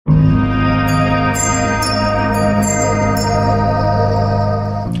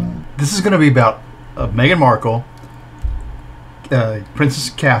This is going to be about Meghan Markle, Princess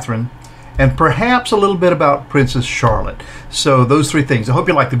Catherine, and perhaps a little bit about Princess Charlotte. So those three things. I hope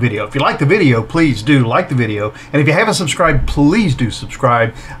you like the video. If you like the video, please do like the video. And if you haven't subscribed, please do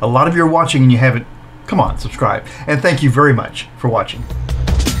subscribe. A lot of you are watching and you haven't. Come on, subscribe. And thank you very much for watching.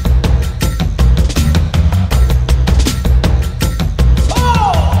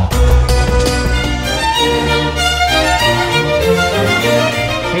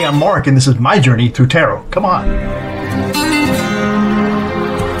 Hey, I'm Mark, and this is my journey through tarot. Come on.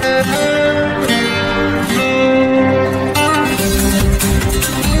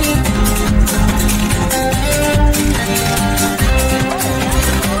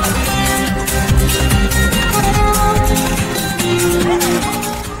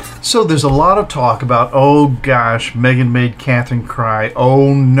 So there's a lot of talk about, oh gosh, Meghan made Catherine cry.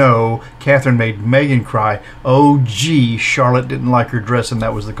 Oh no, Catherine made Meghan cry. Oh gee, Charlotte didn't like her dress and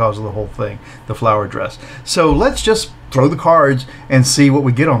that was the cause of the whole thing, the flower dress. So let's just throw the cards and see what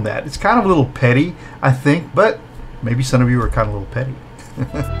we get on that. It's kind of a little petty, I think, but maybe some of you are kind of a little petty.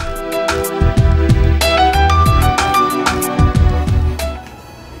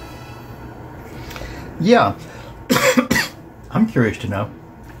 Yeah, I'm curious to know.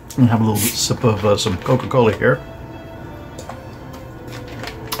 I'm gonna have a little sip of some Coca-Cola here.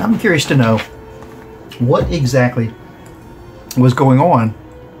 I'm curious to know what exactly was going on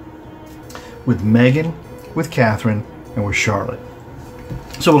with Meghan, with Catherine, and with Charlotte.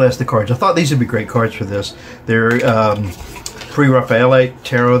 So we'll ask the cards. I thought these would be great cards for this. They're pre-Raphaelite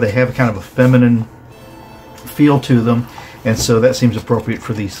tarot. They have kind of a feminine feel to them, and so that seems appropriate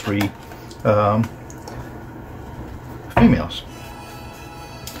for these three females.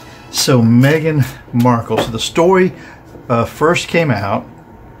 So Meghan Markle. So the story first came out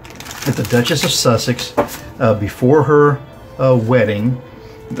that the Duchess of Sussex, before her wedding,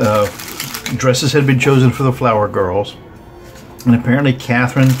 dresses had been chosen for the flower girls, and apparently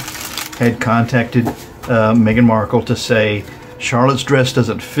Catherine had contacted Meghan Markle to say Charlotte's dress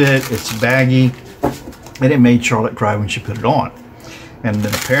doesn't fit, it's baggy, and it made Charlotte cry when she put it on. And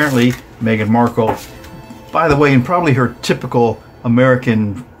then apparently Meghan Markle, by the way, in probably her typical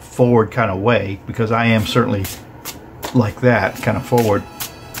American forward kind of way, because I am certainly like that, kind of forward,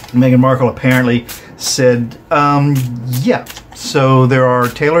 Meghan Markle apparently said, yeah, so there are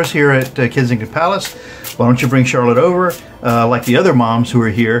tailors here at Kensington Palace. Why don't you bring Charlotte over, like the other moms who are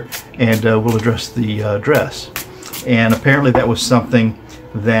here, and we'll address the dress. And apparently that was something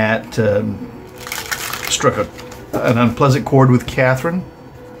that struck an unpleasant chord with Catherine.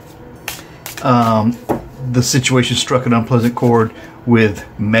 The situation struck an unpleasant chord with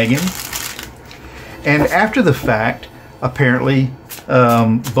Meghan. And after the fact, apparently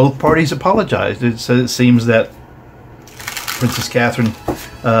both parties apologized. It seems that Princess Catherine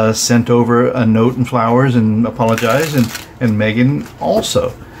sent over a note and flowers and apologized, and Meghan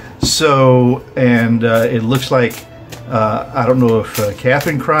also. So, and it looks like, I don't know if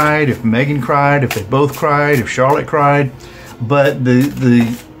Catherine cried, if Meghan cried, if they both cried, if Charlotte cried, but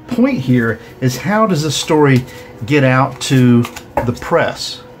the point here is, how does this story get out to the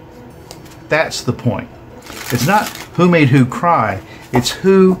press? That's the point. It's not who made who cry, it's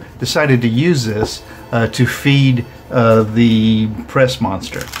who decided to use this to feed the press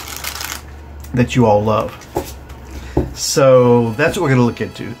monster that you all love. So that's what we're going to look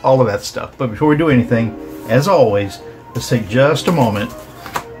into, all of that stuff. But before we do anything, as always, let's take just a moment.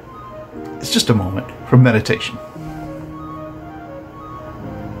 It's just a moment for meditation.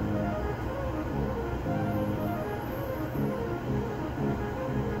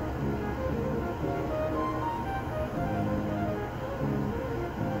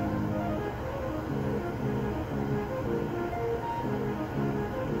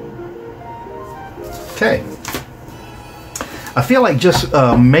 Okay, I feel like just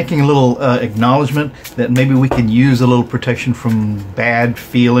making a little acknowledgement that maybe we can use a little protection from bad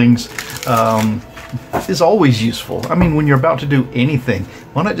feelings is always useful. I mean, when you're about to do anything,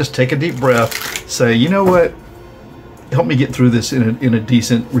 why not just take a deep breath, say, you know what, help me get through this in a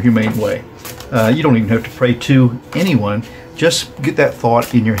decent, humane way. You don't even have to pray to anyone, just get that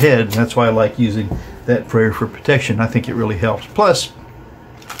thought in your head, and that's why I like using that prayer for protection. I think it really helps. Plus,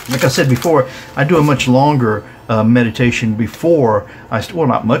 like I said before, I do a much longer meditation before I, well,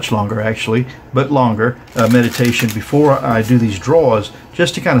 not much longer actually, but longer meditation before I do these draws,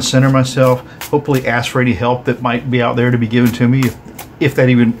 just to kind of center myself, hopefully ask for any help that might be out there to be given to me, if that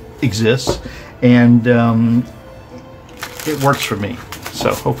even exists, and it works for me.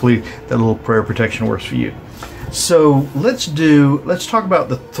 So hopefully that little prayer protection works for you. So let's talk about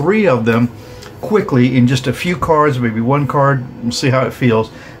the three of them quickly in just a few cards, maybe one card. We'll see how it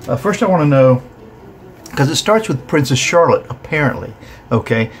feels. First I want to know, because it starts with Princess Charlotte, apparently.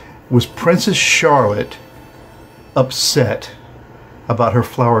 Okay, was Princess Charlotte upset about her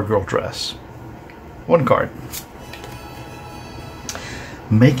flower girl dress? One card.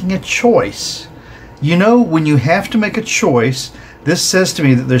 Making a choice. You know, when you have to make a choice, this says to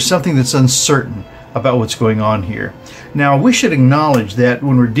me that there's something that's uncertain about what's going on here. Now, we should acknowledge that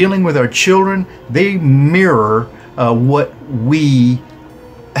when we're dealing with our children, they mirror how we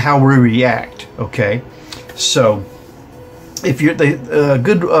react. Okay, so if you're a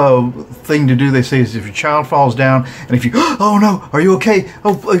good thing to do, they say, is if your child falls down and if you, oh no, are you okay?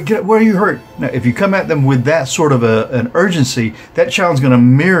 Oh, where are you hurt? Now, if you come at them with that sort of an urgency, that child's going to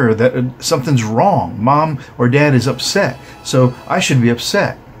mirror that something's wrong. Mom or dad is upset, so I should be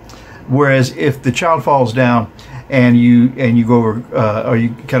upset. Whereas if the child falls down and you go over, or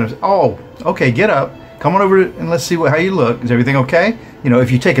you kind of, oh, okay, get up, come on over and let's see how you look. Is everything okay? You know, if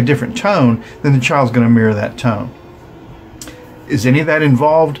you take a different tone, then the child's going to mirror that tone. Is any of that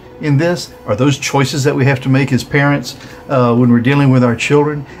involved in this? Are those choices that we have to make as parents when we're dealing with our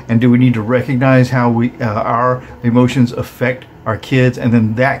children? And do we need to recognize how our emotions affect our kids, and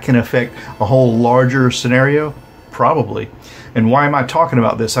then that can affect a whole larger scenario? Probably. And why am I talking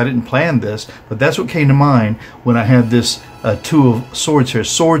about this? I didn't plan this, but that's what came to mind when I had this Two of Swords here.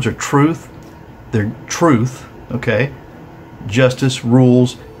 Swords are truth. They're truth, okay? Justice,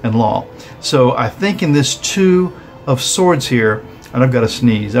 rules, and law. So I think in this Two of Swords here, and I've got to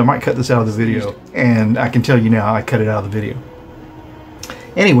sneeze. I might cut this out of the video, and I can tell you now I cut it out of the video.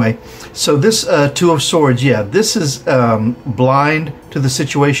 Anyway, so this Two of Swords, yeah, this is blind to the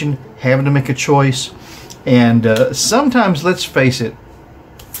situation, having to make a choice. And sometimes, let's face it,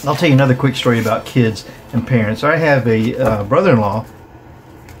 I'll tell you another quick story about kids and parents. I have a brother-in-law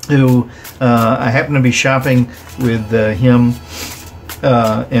who I happened to be shopping with him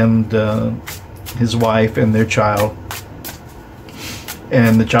and his wife and their child.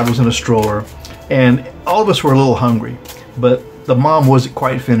 And the child was in a stroller. And all of us were a little hungry, but the mom wasn't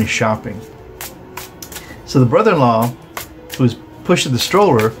quite finished shopping. So the brother-in-law, who was pushing the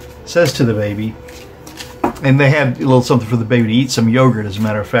stroller, says to the baby, and they had a little something for the baby to eat, some yogurt, as a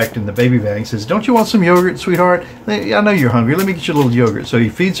matter of fact, in the baby bag. He says, don't you want some yogurt, sweetheart? I know you're hungry. Let me get you a little yogurt. So he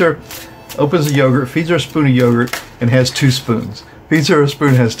feeds her, opens the yogurt, feeds her a spoon of yogurt, and has 2 spoons. Feeds her a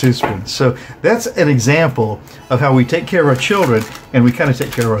spoon, has 2 spoons. So that's an example of how we take care of our children, and we kind of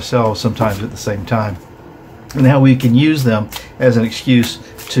take care of ourselves sometimes at the same time. And how we can use them as an excuse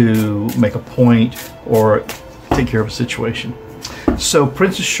to make a point or take care of a situation. So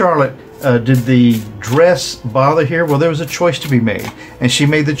Princess Charlotte, did the dress bother here? Well, there was a choice to be made, and she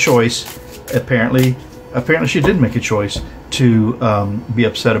made the choice. Apparently she did make a choice to be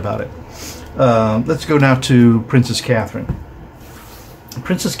upset about it. Let's go now to Princess Catherine.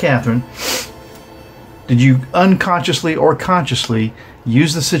 Princess Catherine, did you unconsciously or consciously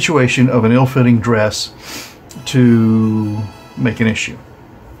use the situation of an ill-fitting dress to make an issue?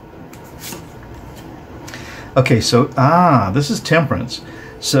 Okay, so this is Temperance.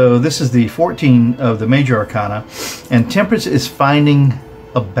 So this is the 14 of the major arcana, and Temperance is finding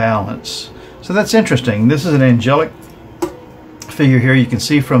a balance. So that's interesting. This is an angelic figure here. You can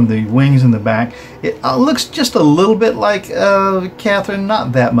see from the wings in the back. It looks just a little bit like Catherine,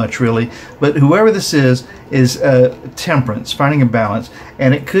 not that much really, but whoever this is Temperance, finding a balance.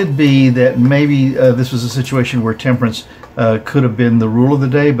 And it could be that maybe this was a situation where Temperance could have been the rule of the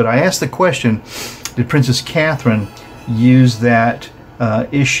day, but I asked the question, did Princess Catherine use that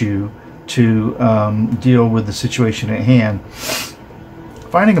issue to deal with the situation at hand?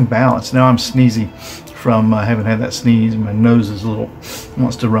 Finding a balance. Now I'm sneezy from having had that sneeze. My nose is a little,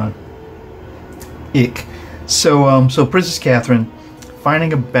 wants to run. Ick. So so Princess Catherine,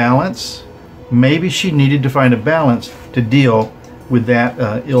 finding a balance. Maybe she needed to find a balance to deal with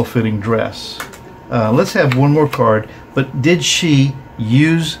that ill-fitting dress. Let's have one more card. But did she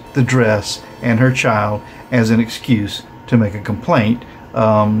use the dress and her child as an excuse to make a complaint?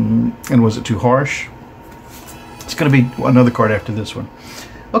 And was it too harsh? It's going to be another card after this one.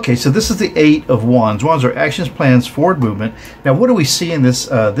 Okay, so this is the 8 of Wands. Wands are actions, plans, forward movement. Now, what do we see in this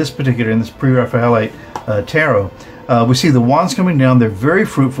this Pre-Raphaelite tarot? We see the wands coming down. They're very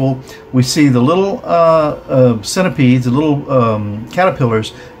fruitful. We see the little centipedes, the little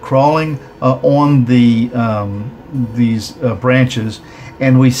caterpillars crawling on these branches,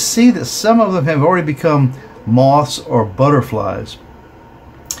 and we see that some of them have already become moths or butterflies.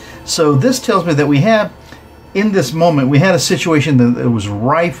 So this tells me that we have, in this moment, we had a situation that was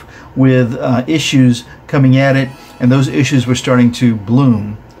rife with issues coming at it, and those issues were starting to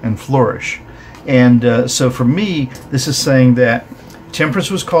bloom and flourish. And so for me, this is saying that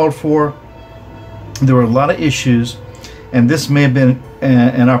temperance was called for. There were a lot of issues, and this may have been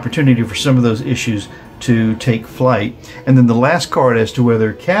an opportunity for some of those issues to take flight. And then the last card as to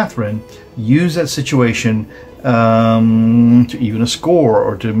whether Catherine used that situation to even a score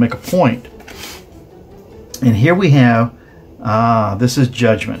or to make a point. And here we have, this is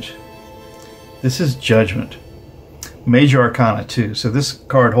judgment. This is judgment. Major Arcana too. So this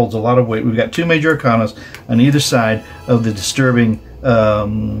card holds a lot of weight. We've got two Major Arcanas on either side of the disturbing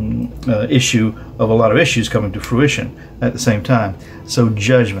issue of a lot of issues coming to fruition at the same time. So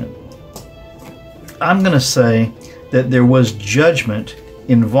judgment. I'm going to say that there was judgment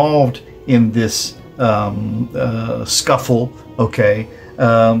involved in this scuffle, okay?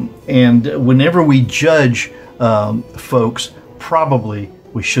 And whenever we judge folks, probably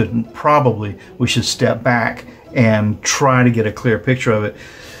we shouldn't. Probably we should step back and try to get a clear picture of it.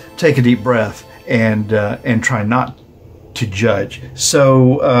 Take a deep breath and try not to judge.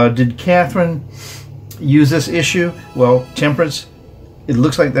 So did Catherine use this issue? Well, temperance, it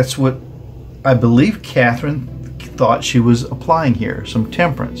looks like that's what I believe Catherine thought she was applying here, some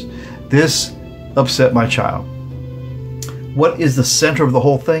temperance. This upset my child. What is the center of the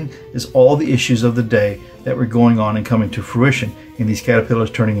whole thing is all the issues of the day that were going on and coming to fruition in these caterpillars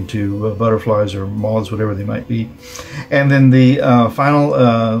turning into butterflies or moths, whatever they might be. And then the final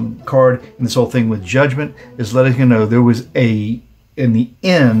card in this whole thing with judgment is letting you know there was in the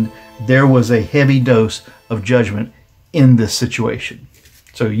end, there was a heavy dose of judgment in this situation.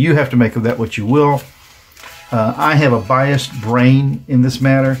 So you have to make of that what you will. I have a biased brain in this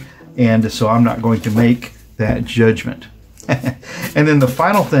matter, and so I'm not going to make that judgment. And then the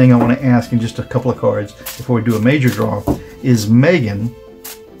final thing I want to ask in just a couple of cards before we do a major draw is Meghan,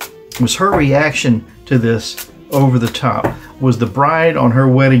 was her reaction to this over the top? Was the bride on her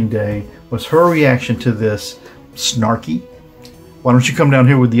wedding day, was her reaction to this snarky? Why don't you come down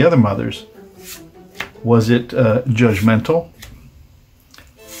here with the other mothers? Was it judgmental?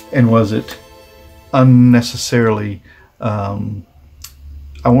 And was it unnecessarily, I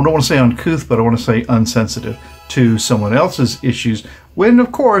don't want to say uncouth, but I want to say unsensitive to someone else's issues, when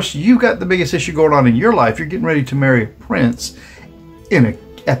of course you've got the biggest issue going on in your life. You're getting ready to marry a prince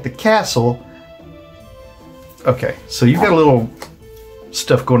at the castle. Okay, so you've got a little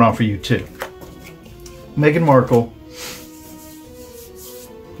stuff going on for you too. Meghan Markle,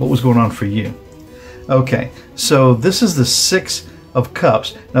 what was going on for you? Okay, so this is the Six of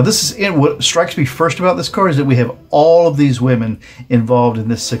Cups. Now this is what strikes me first about this card is that we have all of these women involved in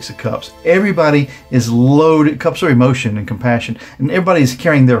this Six of Cups. Everybody is loaded, cups of emotion and compassion, and everybody's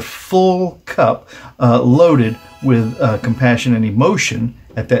carrying their full cup loaded with compassion and emotion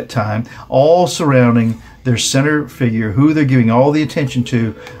at that time, all surrounding their center figure, who they're giving all the attention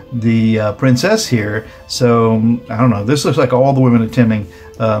to, the princess here. So I don't know, this looks like all the women attending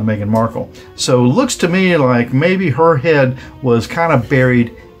Meghan Markle. So looks to me like maybe her head was kind of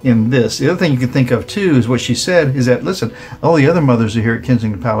buried in this. The other thing you can think of too is what she said is that, listen, all the other mothers are here at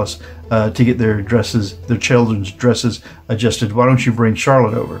Kensington Palace to get their dresses, their children's dresses adjusted. Why don't you bring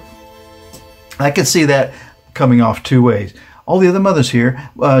Charlotte over? I could see that coming off two ways. All the other mothers here,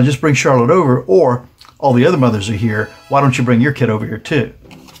 just bring Charlotte over, or all the other mothers are here, why don't you bring your kid over here too?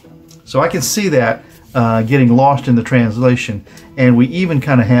 So I can see that getting lost in the translation, and we even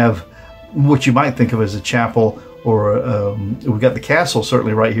kind of have what you might think of as a chapel, or we've got the castle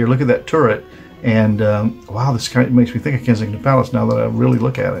certainly right here. Look at that turret, and wow, this kind of makes me think of Kensington Palace now that I really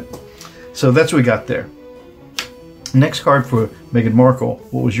look at it. So that's what we got there. Next card for Meghan Markle.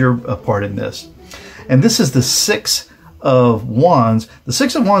 What was your part in this? And this is the Six of Wands. The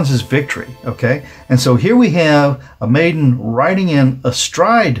Six of Wands is victory, okay? And so here we have a maiden riding in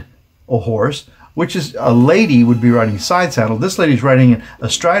astride a horse, which is a lady would be riding side saddle. This lady's riding in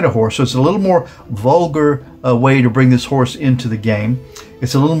astride a horse, so it's a little more vulgar way to bring this horse into the game.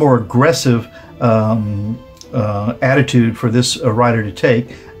 It's a little more aggressive attitude for this rider to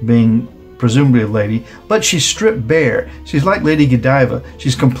take, being presumably a lady, but she's stripped bare. She's like Lady Godiva.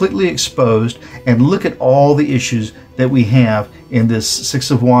 She's completely exposed, and look at all the issues that we have in this Six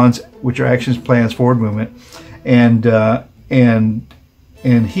of Wands, which are actions, plans, forward movement, and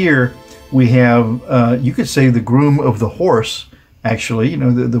here we have, you could say, the groom of the horse, actually, you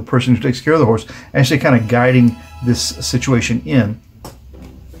know, the person who takes care of the horse, actually kind of guiding this situation in.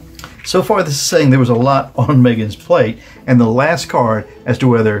 So far, this is saying there was a lot on Meghan's plate, and the last card as to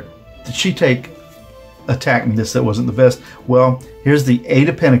whether did she take attacking this that wasn't the best. Well, here's the Eight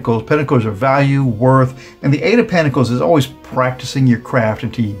of Pentacles. Pentacles are value, worth, and the Eight of Pentacles is always practicing your craft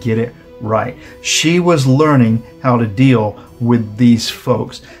until you get it right. She was learning how to deal with these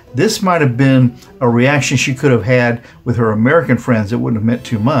folks. This might have been a reaction she could have had with her American friends that wouldn't have meant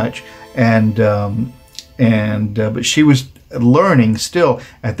too much, but she was learning still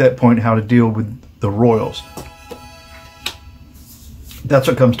at that point how to deal with the royals. That's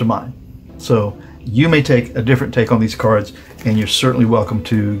what comes to mind. So you may take a different take on these cards, and you're certainly welcome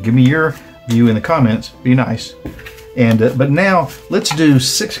to give me your view in the comments. Be nice. And but now let's do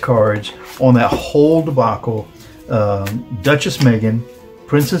 6 cards on that whole debacle. Duchess Meghan,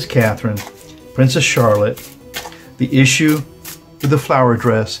 Princess Catherine, Princess Charlotte, the issue with the flower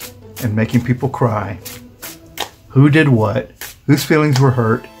dress and making people cry. Who did what? Whose feelings were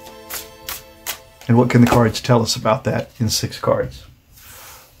hurt? And what can the cards tell us about that in 6 cards?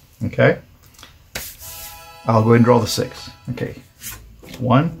 Okay. I'll go ahead and draw the 6. Okay.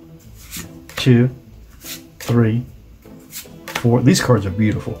 1, 2, 3, 4. These cards are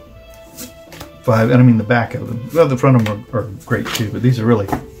beautiful. 5, and I mean the back of them. Well, the front of them are great too, but these are really,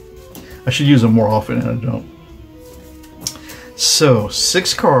 I should use them more often and I don't. So,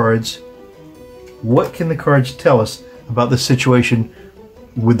 6 cards. What can the cards tell us about the situation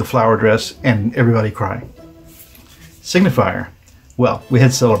with the flower dress and everybody crying? Signifier. Well, we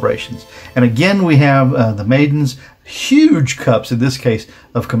had celebrations. And again, we have the maidens, huge cups, in this case,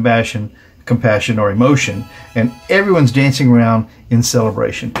 of compassion or emotion, and everyone's dancing around in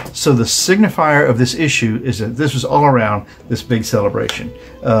celebration. So the signifier of this issue is that this was all around this big celebration,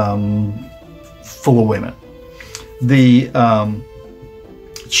 full of women. The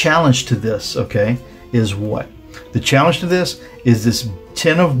challenge to this, okay, is what? The challenge to this is this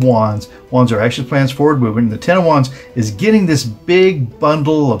 10 of Wands. Wands are action plans, forward movement. The 10 of Wands is getting this big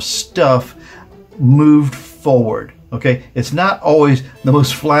bundle of stuff moved forward, okay? It's not always the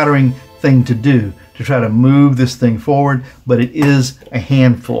most flattering thing to do to try to move this thing forward, but it is a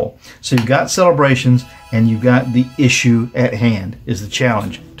handful. So you've got celebrations and you've got the issue at hand is the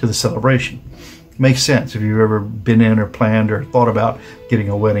challenge to the celebration. Makes sense if you've ever been in or planned or thought about getting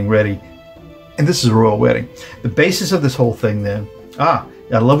a wedding ready. And this is a royal wedding. The basis of this whole thing then,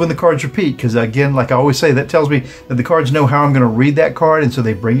 I love when the cards repeat, because again, like I always say, that tells me that the cards know how I'm going to read that card, and so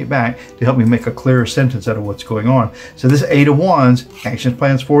they bring it back to help me make a clearer sentence out of what's going on. So this 8 of Wands, action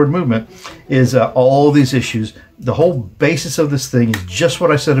plans, forward movement, is all these issues. The whole basis of this thing is just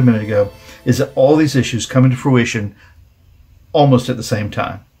what I said a minute ago, is that all these issues come into fruition almost at the same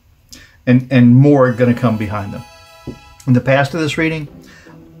time. And more are going to come behind them. And the past of this reading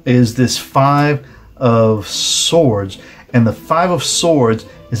is this 5 of Swords. And the 5 of Swords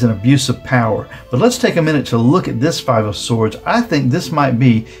is an abuse of power. But let's take a minute to look at this 5 of Swords. I think this might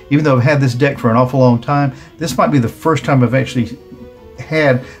be, even though I've had this deck for an awful long time, this might be the first time I've actually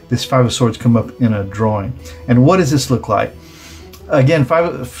had this 5 of Swords come up in a drawing. And what does this look like? Again,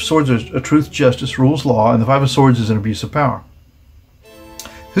 5 of Swords is a truth, justice, rules, law, and the 5 of Swords is an abuse of power.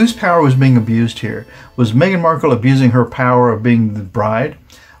 Whose power was being abused here? Was Meghan Markle abusing her power of being the bride?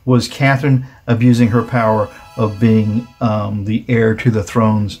 Was Catherine abusing her power of being the heir to the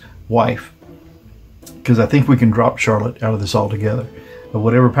throne's wife? Because I think we can drop Charlotte out of this altogether. But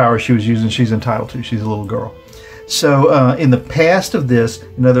whatever power she was using, she's entitled to. She's a little girl. So in the past of this,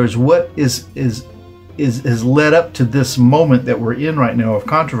 in other words, what has led up to this moment that we're in right now of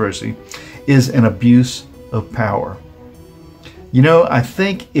controversy is an abuse of power. You know, I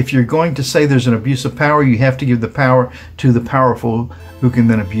think if you're going to say there's an abuse of power, you have to give the power to the powerful who can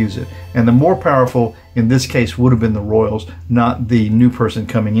then abuse it. And the more powerful in this case would have been the royals, not the new person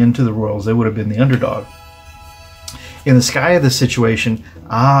coming into the royals. They would have been the underdog. In the sky of this situation,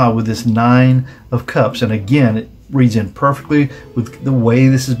 with this 9 of Cups, and again, it reads in perfectly with the way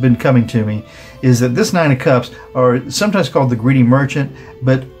this has been coming to me, is that this 9 of Cups are sometimes called the greedy merchant,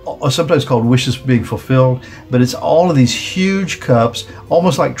 but sometimes called wishes being fulfilled. But it's all of these huge cups,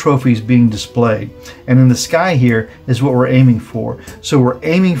 almost like trophies being displayed. And in the sky here is what we're aiming for. So we're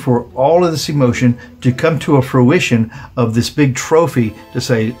aiming for all of this emotion to come to a fruition of this big trophy to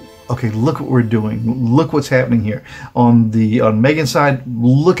say, okay, look what we're doing. Look what's happening here. On Meghan's side,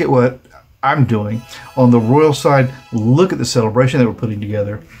 look at what I'm doing. On the royal side, look at the celebration that we're putting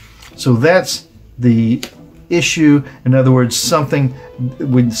together. So that's the issue. In other words, something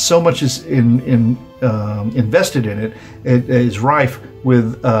when so much is invested in it, it is rife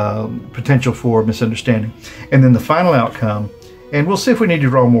with potential for misunderstanding. And then the final outcome, and we'll see if we need to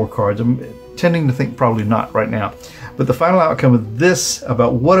draw more cards. I'm tending to think probably not right now. But the final outcome of this,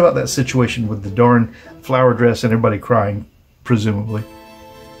 what about that situation with the darn flower dress and everybody crying, presumably,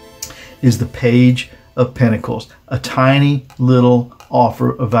 is the Page of Pentacles. A tiny little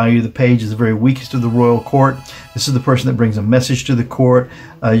offer of value. The page is the very weakest of the royal court. This is the person that brings a message to the court.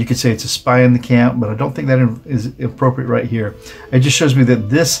 You could say it's a spy in the camp, but I don't think that is appropriate right here. It just shows me that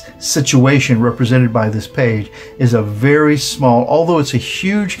this situation represented by this page is a very small, although it's a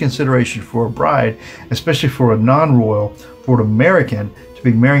huge consideration for a bride, especially for a non-royal, for an American to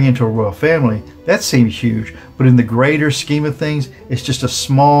be marrying into a royal family. That seems huge, but in the greater scheme of things, it's just a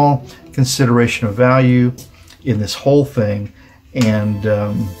small consideration of value in this whole thing. And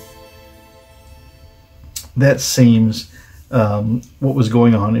that seems what was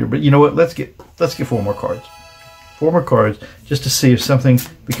going on here. But you know what? Let's get 4 more cards. 4 more cards just to see if something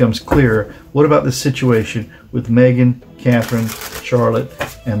becomes clearer. What about this situation with Meghan, Catherine, Charlotte,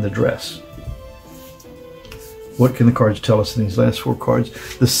 and the dress? What can the cards tell us in these last 4 cards?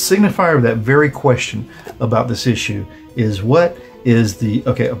 The signifier of that very question about this issue is what is the,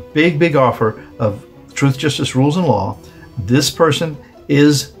 okay, a big offer of truth, justice, rules, and law. This person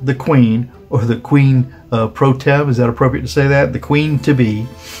is the queen, or the queen pro tem. Is that appropriate to say that? The queen to be.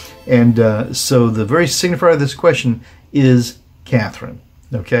 And so the very signifier of this question is Catherine.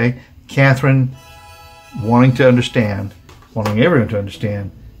 Okay? Catherine wanting to understand, wanting everyone to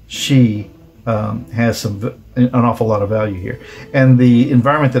understand, she has an awful lot of value here. And the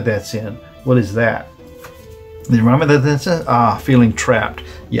environment that that's in, what is that? The environment that that's in? Feeling trapped.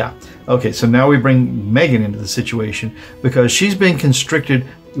 Yeah. Okay, so now we bring Meghan into the situation because she's being constricted.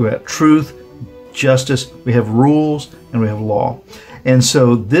 We have truth, justice, we have rules, and we have law. And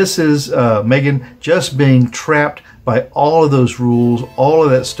so this is Meghan just being trapped by all of those rules, all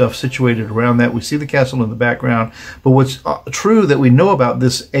of that stuff situated around that. We see the castle in the background. But what's true that we know about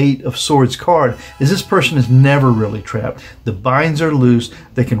this 8 of Swords card is this person is never really trapped. The binds are loose.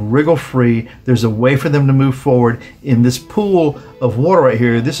 They can wriggle free. There's a way for them to move forward. In this pool of water right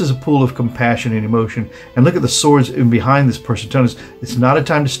here, this is a pool of compassion and emotion. And look at the swords in behind this person telling us it's not a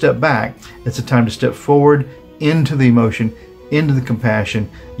time to step back. It's a time to step forward into the emotion, into the compassion.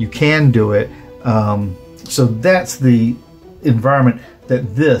 You can do it. So that's the environment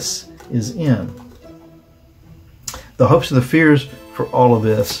that this is in. The hopes and the fears for all of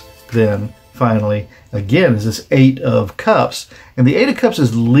this, then, finally, again, is this 8 of Cups. And the 8 of Cups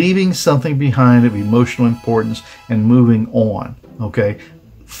is leaving something behind of emotional importance and moving on, okay?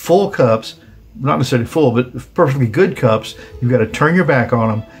 Full cups, not necessarily full, but perfectly good cups, you've got to turn your back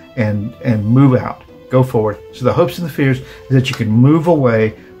on them and move out. Go forward. So the hopes and the fears is that you can move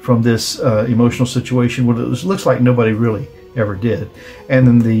away from this emotional situation, what it looks like nobody really ever did. And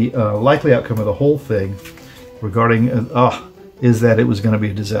then the likely outcome of the whole thing regarding is that it was going to be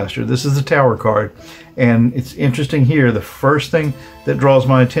a disaster. This is the Tower card, and it's interesting here. The first thing that draws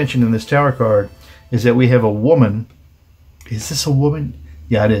my attention in this Tower card is that we have a woman. Is this a woman?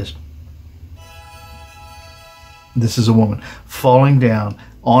 Yeah, it is. This is a woman falling down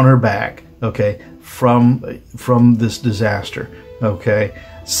on her back, okay, from this disaster, okay.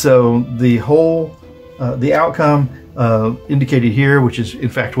 So the whole, the outcome indicated here, which is in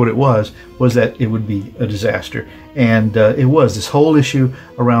fact what it was that it would be a disaster. And it was. This whole issue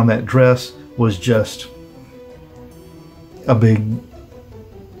around that dress was just a big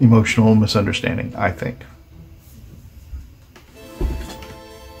emotional misunderstanding, I think.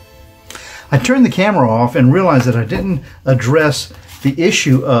 I turned the camera off and realized that I didn't address the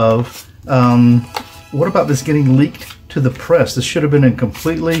issue of what about this getting leaked to the press? This should have been a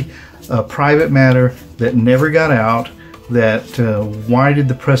completely private matter that never got out. That why did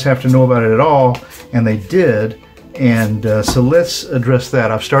the press have to know about it at all? And they did. And so let's address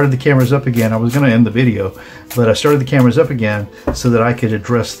that. I've started the cameras up again. I was going to end the video, but I started the cameras up again so that I could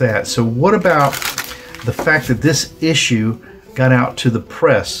address that. So what about the fact that this issue got out to the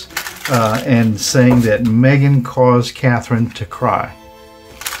press and saying that Meghan caused Catherine to cry?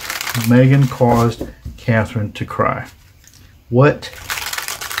 Meghan caused Catherine to cry. What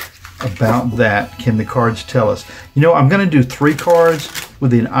about that can the cards tell us? You know, I'm going to do 3 cards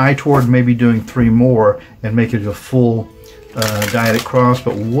with an eye toward maybe doing 3 more and make it a full dyadic cross.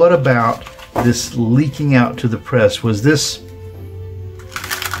 But what about this leaking out to the press? Was this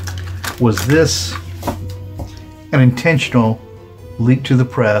an intentional leak to the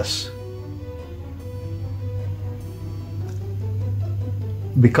press?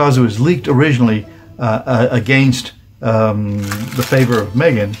 Because it was leaked originally against the favor of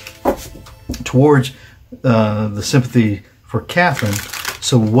Meghan towards the sympathy for Catherine.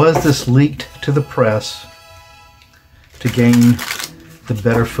 So was this leaked to the press to gain the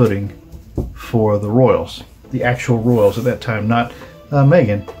better footing for the royals, the actual royals at that time, not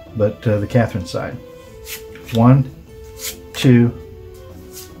Meghan, but the Catherine side? 1, 2,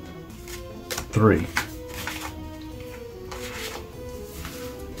 3.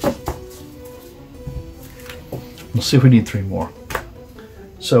 We'll see if we need 3 more.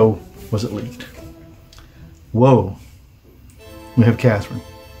 So, was it leaked? Whoa. We have Catherine.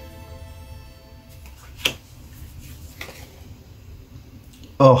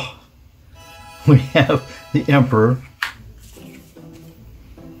 Oh. We have the Emperor.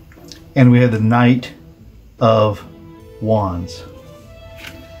 And we have the Knight of Wands.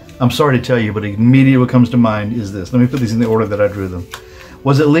 I'm sorry to tell you, but immediately what comes to mind is this. Let me put these in the order that I drew them.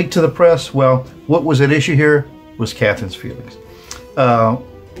 Was it leaked to the press? Well, what was at issue here was Catherine's feelings.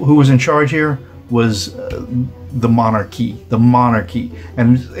 Who was in charge here was the monarchy. The monarchy.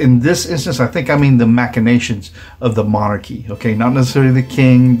 And in this instance, I think I mean the machinations of the monarchy. Okay, not necessarily the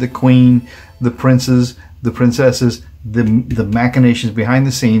king, the queen, the princes, the princesses, the machinations behind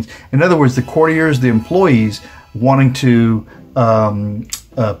the scenes. In other words, the courtiers, the employees wanting to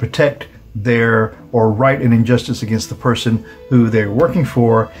protect their or right an injustice against the person who they're working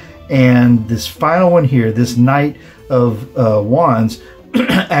for. And this final one here, this Knight of Wands,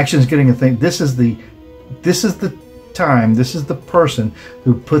 Action's getting a thing. This is the time, this is the person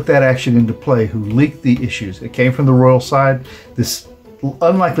who put that action into play, who leaked the issues. It came from the royal side. This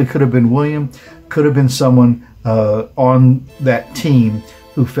unlikely could have been William, could have been someone on that team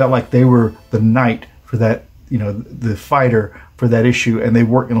who felt like they were the knight for that, you know, the fighter for that issue, and they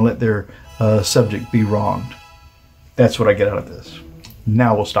weren't going to let their subject be wronged. That's what I get out of this.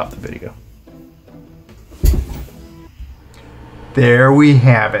 Now we'll stop the video. There we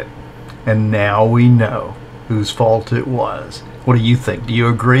have it. And now we know whose fault it was. What do you think? Do you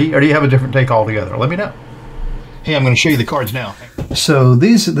agree, or do you have a different take altogether? Let me know. Hey, I'm going to show you the cards now. So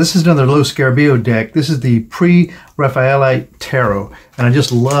this is another Lo Scarabeo deck. This is the pre-Raphaelite Tarot, and I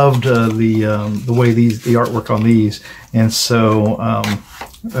just loved the way the artwork on these. And so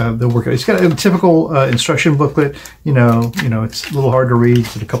they'll work. It's got a typical instruction booklet. You know, it's a little hard to read.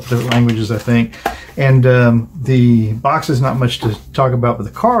 It's in a couple different languages, I think. And the box is not much to talk about, but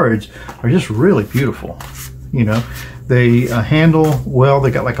the cards are just really beautiful. You know, they handle well.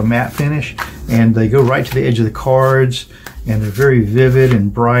 They got like a matte finish, and they go right to the edge of the cards, and they're very vivid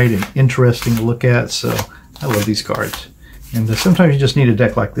and bright and interesting to look at. So I love these cards. And sometimes you just need a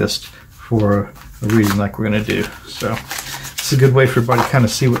deck like this for a reading like we're going to do. So it's a good way for everybody to kind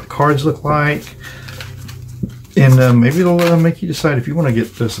of see what the cards look like. And maybe it'll make you decide if you want to get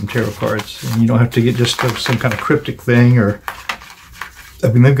some tarot cards. And you don't have to get just some kind of cryptic thing, or, I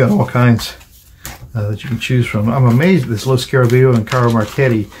mean, they've got all kinds that you can choose from. I'm amazed at this Lo Scarabeo and Caro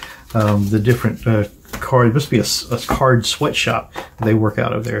Marchetti, the different cards. It must be a card sweatshop they work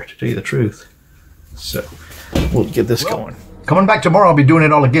out of there, to tell you the truth. So we'll get this going. Coming back tomorrow, I'll be doing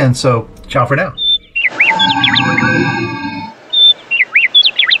it all again, so ciao for now.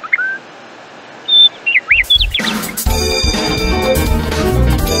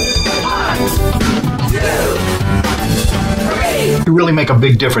 You really make a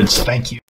big difference. Thank you.